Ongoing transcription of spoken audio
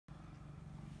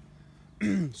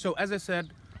So as I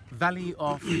said, Valley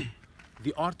of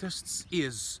the Artists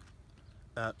is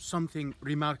something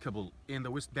remarkable in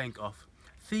the West Bank of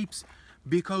Thebes,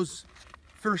 because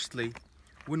firstly,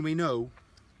 when we know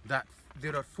that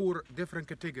there are 4 different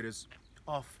categories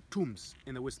of tombs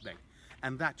in the West Bank,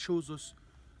 and that shows us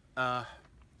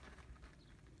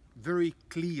very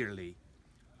clearly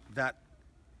that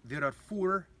there are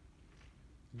 4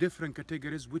 different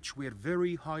categories which were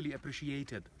very highly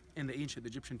appreciated in the ancient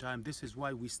Egyptian time. This is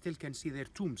why we still can see their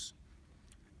tombs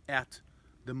at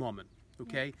the moment,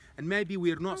 okay? And maybe we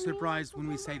are not surprised when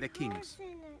we say the kings,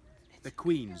 the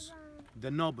queens, the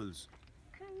nobles,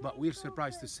 but we're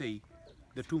surprised to see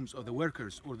the tombs of the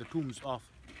workers or the tombs of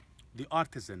the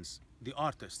artisans, the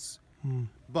artists.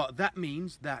 But that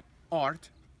means that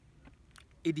art,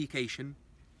 education,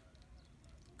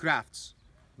 crafts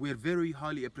were very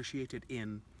highly appreciated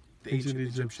in the ancient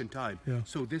Egyptian time. Yeah.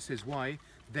 So this is why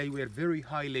they were very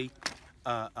highly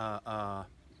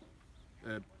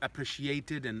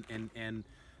appreciated, and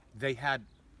they had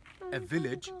a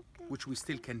village which we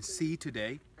still can see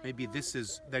today. Maybe this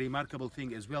is the remarkable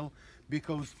thing as well,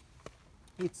 because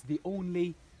it's the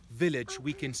only village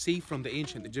we can see from the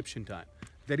ancient Egyptian time.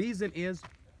 The reason is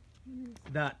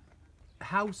that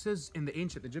houses in the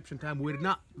ancient Egyptian time were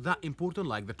not that important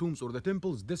like the tombs or the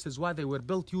temples. This is why they were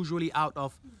built usually out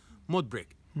of mud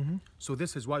brick. So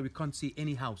this is why we can't see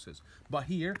any houses. But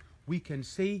here we can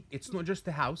see it's not just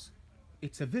a house,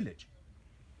 it's a village.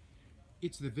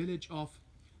 It's the village of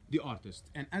the artist.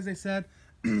 And as I said,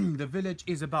 the village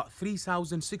is about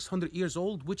 3,600 years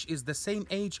old, which is the same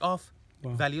age of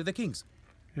Valley of the Kings.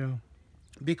 Yeah.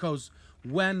 Because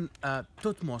when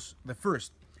Thutmose I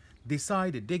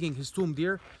decided digging his tomb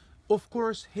there, of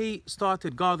course he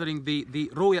started gathering the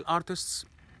royal artists,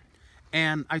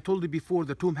 and I told you before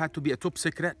the tomb had to be a top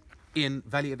secret in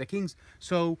Valley of the Kings.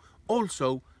 So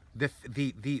also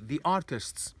the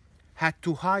artists had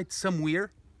to hide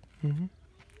somewhere,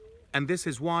 and this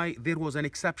is why there was an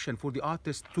exception for the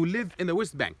artists to live in the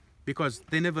West Bank, because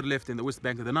they never lived in the West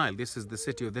Bank of the Nile. This is the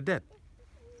city of the dead.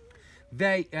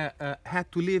 They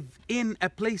had to live in a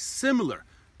place similar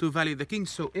to Valley of the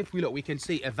Kings. So if we look, we can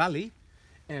see a valley,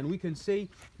 and we can see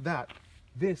that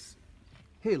this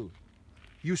hill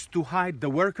used to hide the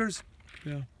workers,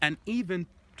 and even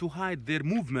to hide their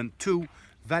movement to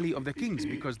Valley of the Kings,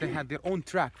 because they had their own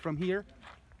track from here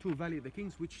to Valley of the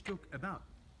Kings, which took about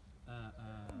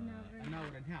an hour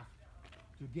and a half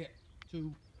to get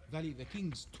to Valley of the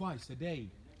Kings twice a day,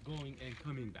 going and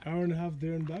coming back. Hour and a half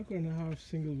there and back, or an hour and a half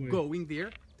single way? Going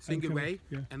there, single way,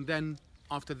 and then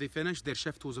after they finished, their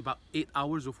shift was about 8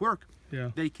 hours of work.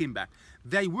 They came back.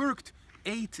 They worked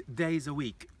 8 days a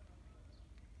week.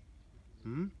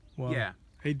 Wow. Yeah.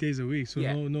 8 days a week, so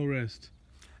no rest.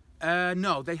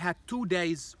 No, they had 2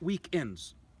 days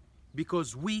weekends,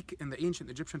 because week in the ancient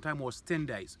Egyptian time was 10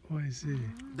 days. Oh, I see.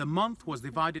 The month was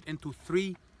divided into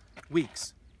 3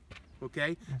 weeks.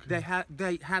 Okay? They had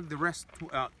the rest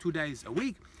 2 days a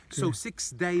week, so 6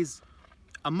 days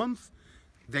a month.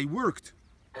 They worked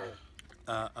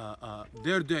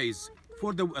their days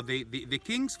for the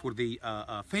kings, for the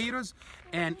pharaohs,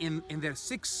 and in their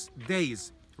 6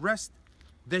 days rest,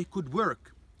 they could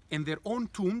work in their own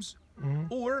tombs,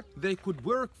 or they could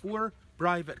work for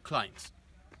private clients.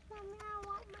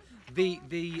 The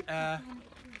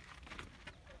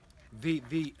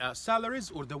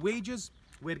salaries or the wages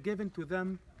were given to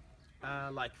them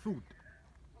like food,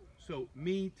 so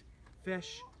meat,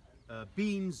 fish,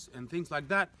 beans, and things like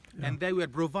that, and they were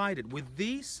provided with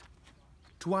these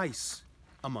twice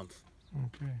a month,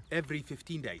 every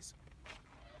 15 days.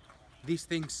 These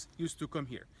things used to come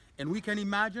here, and we can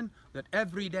imagine that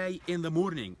every day in the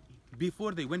morning,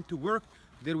 before they went to work,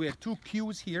 there were 2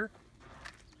 queues here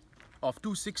of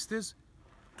 2 sixties,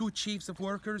 2 chiefs of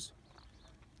workers,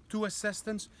 2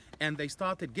 assistants, and they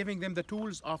started giving them the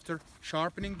tools after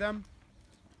sharpening them,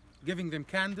 giving them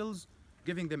candles,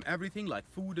 giving them everything like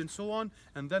food and so on,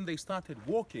 and then they started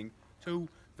walking to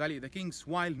Valley of the Kings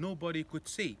while nobody could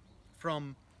see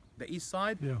from the east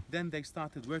side. Then they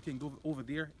started working over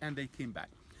there, and they came back.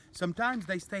 Sometimes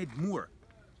they stayed more,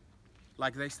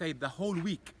 like they stayed the whole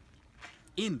week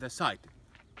in the site,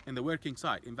 in the working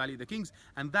site in Valley of the Kings,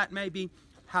 and that maybe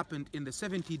happened in the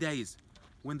 70 days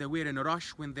when they were in a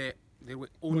rush, when there were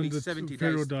only 70 days.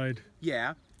 Pharaoh died.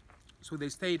 Yeah, so they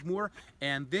stayed more,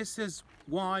 and this is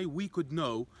why we could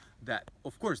know that,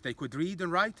 of course, they could read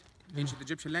and write ancient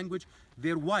Egyptian language.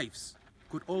 Their wives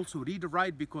could also read and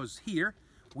write, because here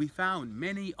we found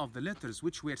many of the letters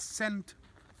which were sent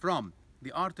from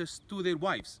the artists to their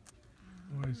wives.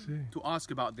 Oh, I see. to ask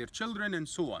about their children and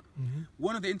so on.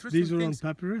 One of the interesting These were things.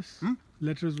 on papyrus?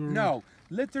 Letters were No,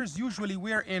 letters usually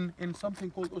were in something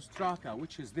called ostraka,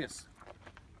 which is this,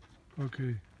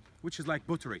 Okay. which is like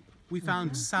pottery. We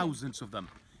found thousands of them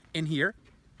in here.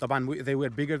 طبعاً they were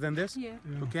bigger than this. Yeah.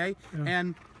 Okay,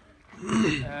 and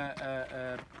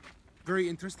very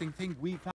interesting thing we found.